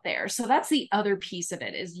road out there. So that's the other piece of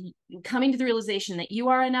it, is coming to the realization that you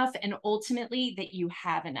are enough, and ultimately that you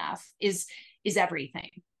have enough is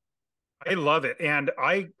everything. I love it. And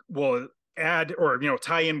I will add, or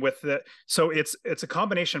tie in with the, so it's a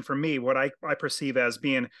combination for me, what I perceive as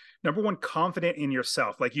being, number one, confident in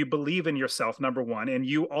yourself. Like, you believe in yourself, number one, and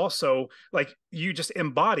you also, like, you just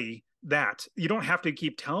embody that. You don't have to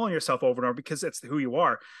keep telling yourself over and over, because it's who you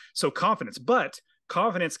are. So confidence, but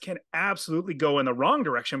confidence can absolutely go in the wrong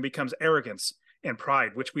direction, becomes arrogance and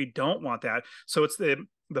pride, which we don't want that. So it's the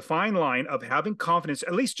fine line of having confidence,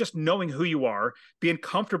 at least just knowing who you are, being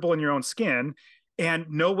comfortable in your own skin, and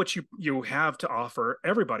know what you have to offer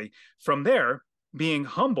everybody. From there, being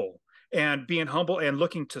humble and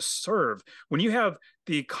looking to serve. When you have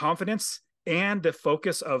the confidence and the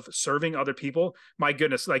focus of serving other people, my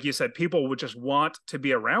goodness, like you said, people would just want to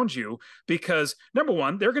be around you, because number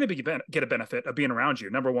one, they're going to get a benefit of being around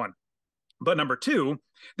you, number one. But number two,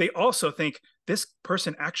 they also think, this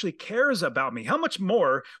person actually cares about me. How much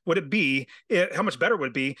more would it be? How much better would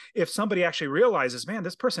it be if somebody actually realizes, man,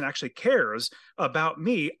 this person actually cares about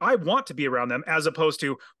me. I want to be around them, as opposed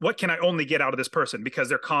to, what can I only get out of this person because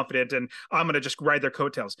they're confident and I'm going to just ride their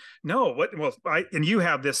coattails. No, and you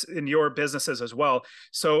have this in your businesses as well.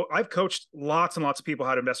 So I've coached lots and lots of people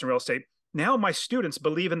how to invest in real estate. Now my students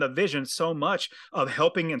believe in the vision so much of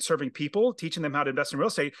helping and serving people, teaching them how to invest in real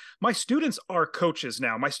estate. My students are coaches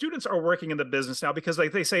now. My students are working in the business now, because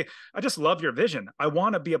they say, I just love your vision. I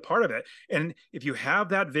want to be a part of it. And if you have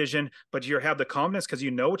that vision, but you have the confidence because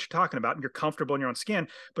you know what you're talking about and you're comfortable in your own skin,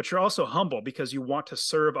 but you're also humble because you want to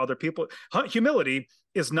serve other people. Humility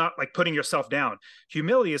is not like putting yourself down.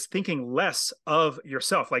 Humility is thinking less of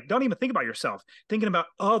yourself. Like, don't even think about yourself, thinking about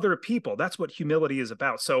other people. That's what humility is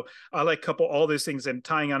about. So I like couple all these things, and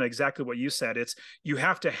tying on exactly what you said, it's, you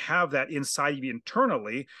have to have that inside you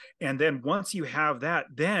internally. And then once you have that,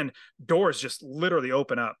 then doors just literally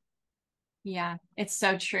open up. Yeah, it's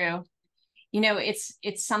so true. It's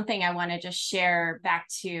something I want to just share back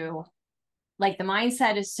to, like the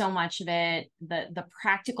mindset is so much of it, the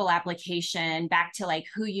practical application back to like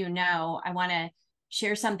who you know. I want to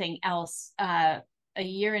share something else. A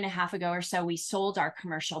year and a half ago or so, we sold our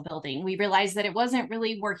commercial building. We realized that it wasn't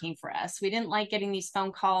really working for us. We didn't like getting these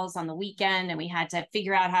phone calls on the weekend, and we had to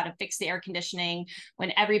figure out how to fix the air conditioning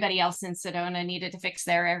when everybody else in Sedona needed to fix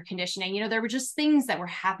their air conditioning. You know, there were just things that were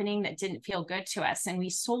happening that didn't feel good to us, and we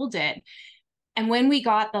sold it. And when we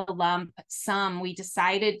got the lump sum, we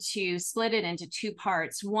decided to split it into two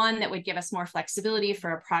parts. One that would give us more flexibility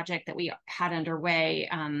for a project that we had underway,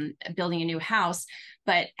 building a new house.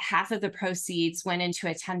 But half of the proceeds went into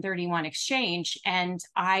a 1031 exchange. And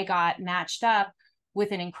I got matched up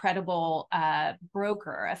with an incredible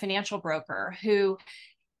broker, a financial broker, who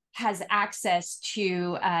has access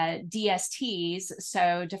to DSTs,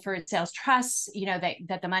 so deferred sales trusts, you know,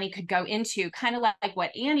 that the money could go into, kind of like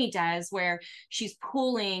what Annie does, where she's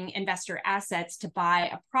pooling investor assets to buy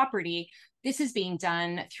a property. This is being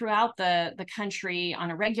done throughout the country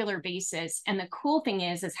on a regular basis. And the cool thing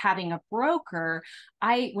is having a broker,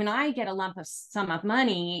 when I get a lump of sum of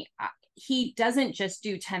money, he doesn't just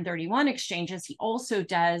do 1031 exchanges. He also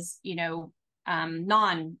does, you know,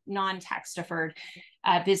 non-tax deferred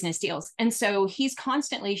business deals. And so he's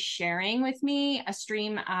constantly sharing with me a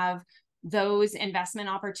stream of those investment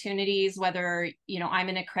opportunities, whether, you know, I'm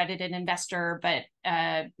an accredited investor, but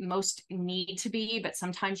most need to be, but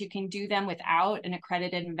sometimes you can do them without an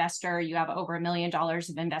accredited investor. You have over $1 million of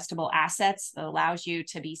investable assets that allows you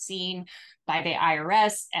to be seen by the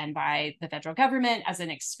IRS and by the federal government as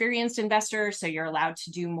an experienced investor. So you're allowed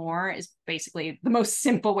to do more, is basically the most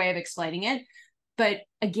simple way of explaining it. But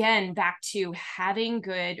again, back to having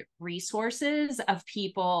good resources of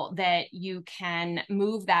people that you can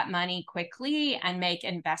move that money quickly and make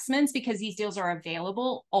investments, because these deals are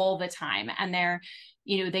available all the time. And they're,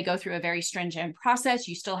 you know, they go through a very stringent process.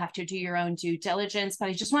 You still have to do your own due diligence. But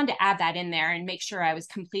I just wanted to add that in there and make sure I was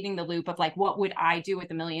completing the loop of like, what would I do with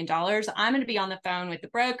 $1 million? I'm going to be on the phone with the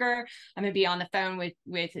broker. I'm going to be on the phone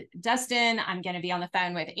with Dustin. I'm going to be on the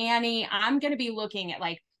phone with Annie. I'm going to be looking at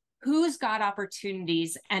like, who's got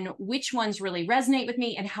opportunities and which ones really resonate with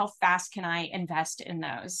me, and how fast can I invest in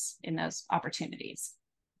those opportunities.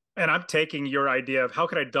 And I'm taking your idea of how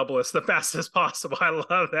can I double this the fastest possible. I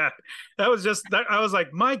love that. That was just that. I was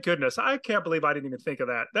like, my goodness, I can't believe I didn't even think of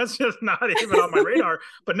that. That's just not even on my radar,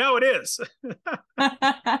 but now it is.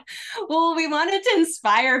 Well, we wanted to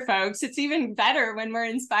inspire folks. It's even better when we're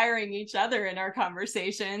inspiring each other in our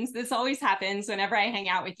conversations. This always happens whenever I hang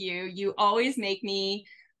out with you. You always make me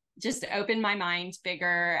just open my mind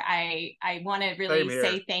bigger. I want to really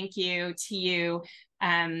say thank you to you.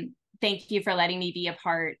 Thank you for letting me be a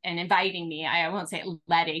part and inviting me. I won't say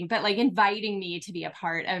letting, but like inviting me to be a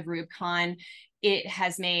part of RubeCon. It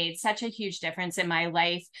has made such a huge difference in my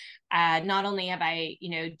life. Not only have I, you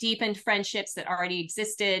know, deepened friendships that already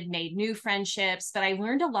existed, made new friendships, but I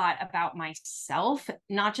learned a lot about myself,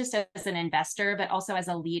 not just as an investor, but also as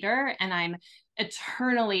a leader. And I'm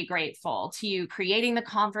eternally grateful to you creating the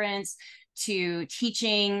conference, to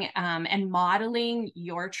teaching and modeling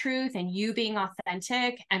your truth, and you being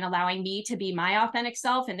authentic and allowing me to be my authentic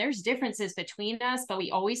self. And there's differences between us, but we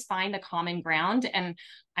always find the common ground. And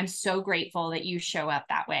I'm so grateful that you show up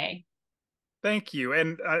that way. Thank you.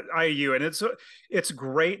 And and it's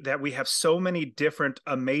great that we have so many different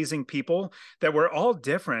amazing people, that we're all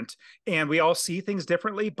different and we all see things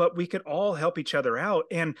differently, but we can all help each other out,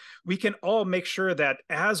 and we can all make sure that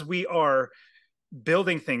as we are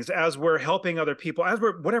building things, as we're helping other people, as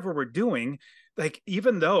we're whatever we're doing, like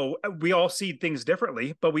even though we all see things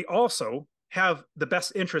differently, but we also have the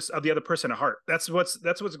best interests of the other person at heart. That's what's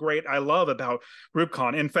great. I love about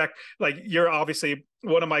RubeCon. In fact, like you're obviously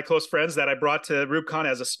one of my close friends that I brought to RubeCon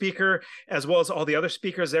as a speaker, as well as all the other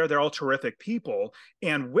speakers there. They're all terrific people.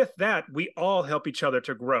 And with that, we all help each other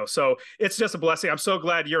to grow. So it's just a blessing. I'm so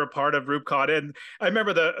glad you're a part of RubeCon. And I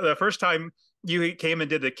remember the first time you came and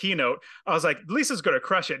did the keynote, I was like, Lisa's going to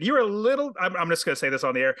crush it. You were a little, I'm just going to say this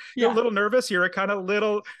on the air. You're a little nervous. You're kind of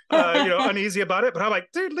little, uneasy about it. But I'm like,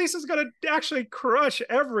 dude, Lisa's going to actually crush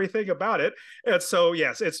everything about it. And so,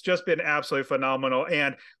 yes, it's just been absolutely phenomenal.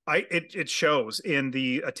 And it shows in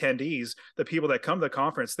the attendees, the people that come to the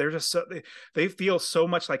conference. They're just they feel so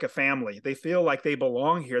much like a family. They feel like they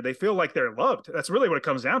belong here. They feel like they're loved. That's really what it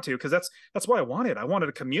comes down to, because that's what I wanted. I wanted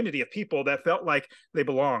a community of people that felt like they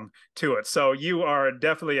belong to it. So you are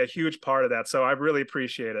definitely a huge part of that. So I really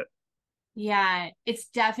appreciate it. Yeah, it's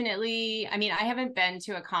definitely, I mean, I haven't been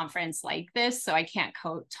to a conference like this, so I can't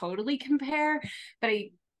totally compare, but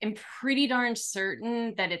I'm pretty darn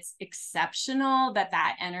certain that it's exceptional,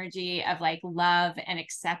 that energy of like love and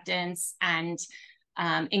acceptance and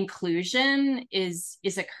inclusion is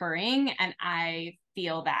occurring, and I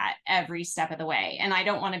feel that every step of the way. And I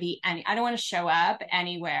don't want to show up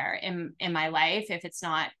anywhere in my life if it's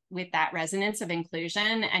not with that resonance of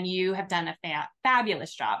inclusion. And you have done a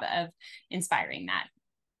fabulous job of inspiring that.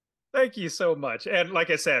 Thank you so much. And like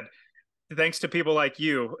I said, thanks to people like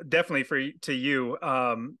you, definitely to you,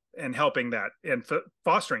 and helping that and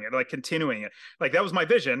fostering it, like continuing it. Like that was my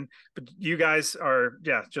vision, but you guys are,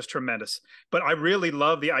 yeah, just tremendous. But I really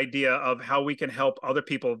love the idea of how we can help other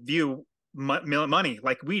people view money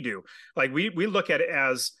like we do. Like we look at it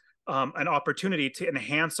as an opportunity to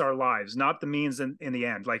enhance our lives, not the means in the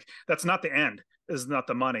end. Like that's not the end. Is not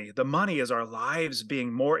the money. The money is our lives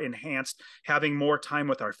being more enhanced, having more time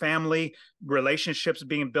with our family, relationships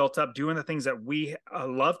being built up, doing the things that we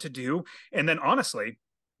love to do. And then honestly,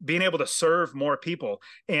 being able to serve more people.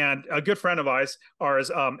 And a good friend of ours,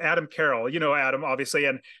 Adam Carroll, you know, Adam, obviously.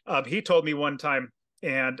 And he told me one time,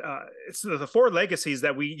 and it's the four legacies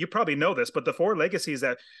that you probably know this, but the four legacies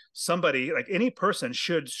that somebody, like any person,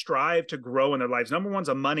 should strive to grow in their lives. Number one's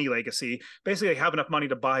a money legacy, basically have enough money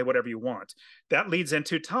to buy whatever you want. That leads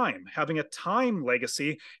into time, having a time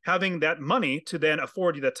legacy, having that money to then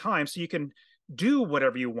afford you the time so you can do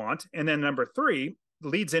whatever you want. And then number three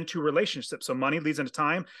leads into relationships. So money leads into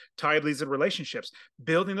time leads into relationships,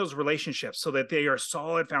 building those relationships so that they are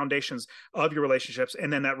solid foundations of your relationships.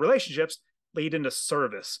 And then that relationships lead into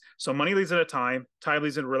service. So money leads into time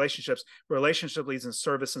leads into relationships, relationship leads in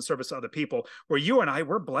service and service to other people, where you and I,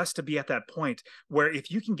 we're blessed to be at that point where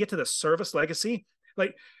if you can get to the service legacy,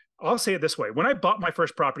 like I'll say it this way. When I bought my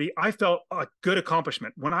first property, I felt a good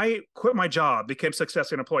accomplishment. When I quit my job, became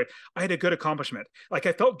successfully unemployed, I had a good accomplishment. Like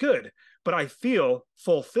I felt good, but I feel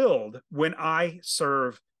fulfilled when I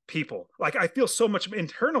serve people. Like I feel so much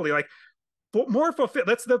internally, like more fulfilled.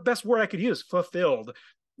 That's the best word I could use, fulfilled.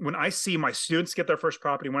 When I see my students get their first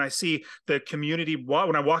property, when I see the community,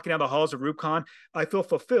 when I'm walking down the halls of RubeCon, I feel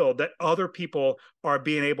fulfilled that other people are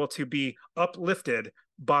being able to be uplifted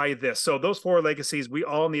by this. So those four legacies we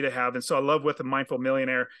all need to have. And so I love with the Mindful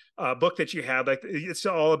Millionaire book that you have, like it's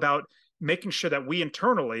all about making sure that we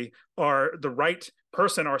internally are the right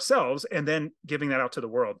person ourselves and then giving that out to the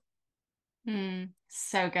world.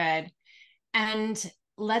 So good. And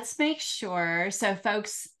let's make sure. So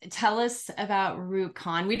folks, tell us about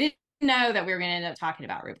RubeCon. We didn't know that we were going to end up talking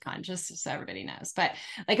about RubeCon, just so everybody knows, but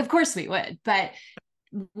like, of course we would, but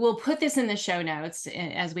we'll put this in the show notes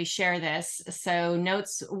as we share this. So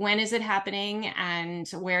notes, when is it happening and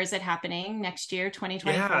where is it happening next year,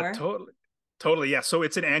 2024? Yeah, totally. Yeah. So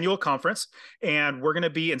it's an annual conference and we're going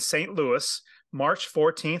to be in St. Louis, March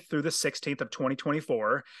 14th through the 16th of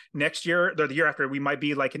 2024. Next year, or the year after, we might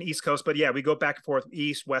be like an East Coast, but yeah, we go back and forth,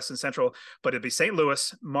 East, West, and Central, but it'll be St.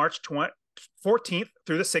 Louis, March 14th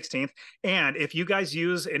through the 16th. And if you guys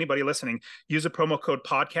anybody listening, use a promo code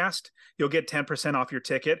podcast, you'll get 10% off your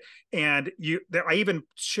ticket. And I even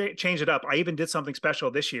changed it up. I even did something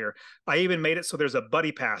special this year. I even made it so there's a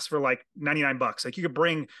buddy pass for like $99. Like you could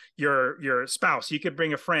bring your spouse, you could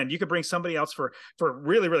bring a friend, you could bring somebody else for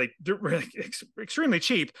really, really, really extremely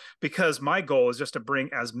cheap, because my goal is just to bring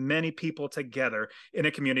as many people together in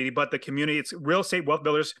a community. But the community, it's Real Estate Wealth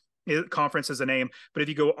Builders Conference is the name, but if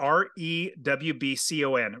you go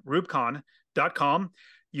REWBCON, rubecon.com,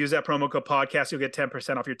 use that promo code podcast, you'll get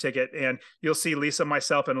 10% off your ticket, and you'll see Leisa,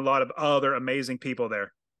 myself, and a lot of other amazing people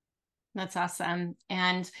there. That's awesome.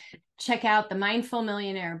 And check out the Mindful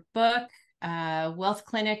Millionaire book.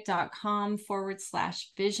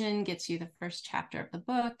 wealthclinic.com/vision gets you the first chapter of the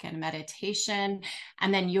book and meditation.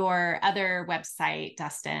 And then your other website,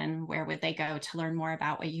 Dustin, where would they go to learn more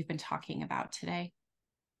about what you've been talking about today?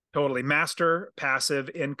 Totally.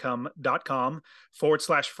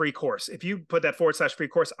 masterpassiveincome.com/free course. If you put that /free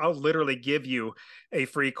course, I'll literally give you a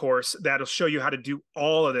free course that'll show you how to do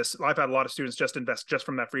all of this. I've had a lot of students just invest just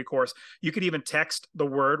from that free course. You could even text the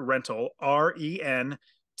word rental, RENTAL,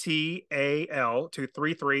 to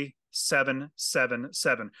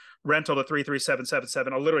 33777. Rental to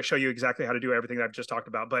 33777. I'll literally show you exactly how to do everything that I've just talked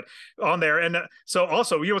about. But on there, and so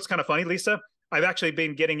also, you know what's kind of funny, Leisa? I've actually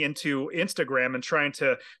been getting into Instagram and trying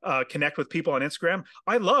to connect with people on Instagram.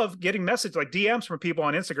 I love getting messages like DMs from people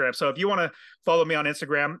on Instagram. So if you want to follow me on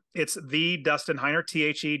Instagram, it's the Dustin Heiner,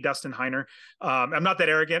 THE Dustin Heiner. I'm not that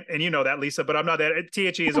arrogant, and you know that, Leisa, but I'm not that. THE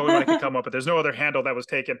is the only one I could come up with. There's no other handle that was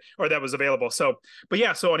taken or that was available. So, but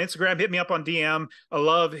yeah, so on Instagram, hit me up on DM. I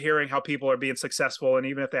love hearing how people are being successful, and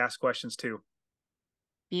even if they ask questions too.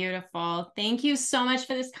 Beautiful. Thank you so much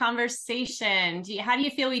for this conversation. How do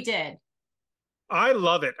you feel we did? I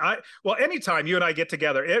love it. Well, anytime you and I get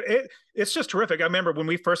together, it's just terrific. I remember when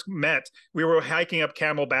we first met, we were hiking up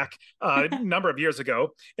Camelback a number of years ago,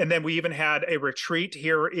 and then we even had a retreat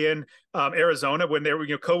here in Arizona when there,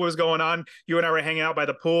 COVID was going on. You and I were hanging out by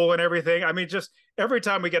the pool and everything. I mean, just every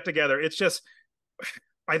time we get together, it's just,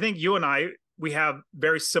 I think you and I, we have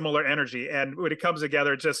very similar energy, and when it comes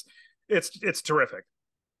together, it's terrific.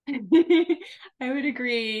 I would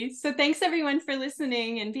agree. So thanks everyone for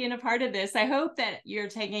listening and being a part of this. I hope that you're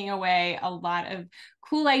taking away a lot of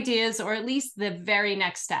cool ideas, or at least the very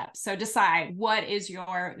next step. So decide what is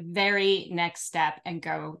your very next step and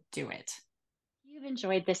go do it. If you've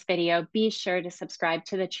enjoyed this video, be sure to subscribe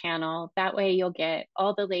to the channel. That way you'll get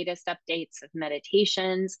all the latest updates of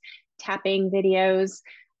meditations, tapping videos,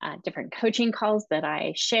 different coaching calls that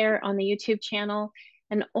I share on the YouTube channel.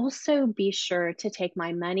 And also be sure to take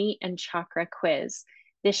my money and chakra quiz.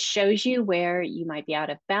 This shows you where you might be out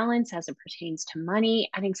of balance as it pertains to money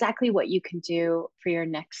and exactly what you can do for your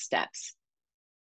next steps.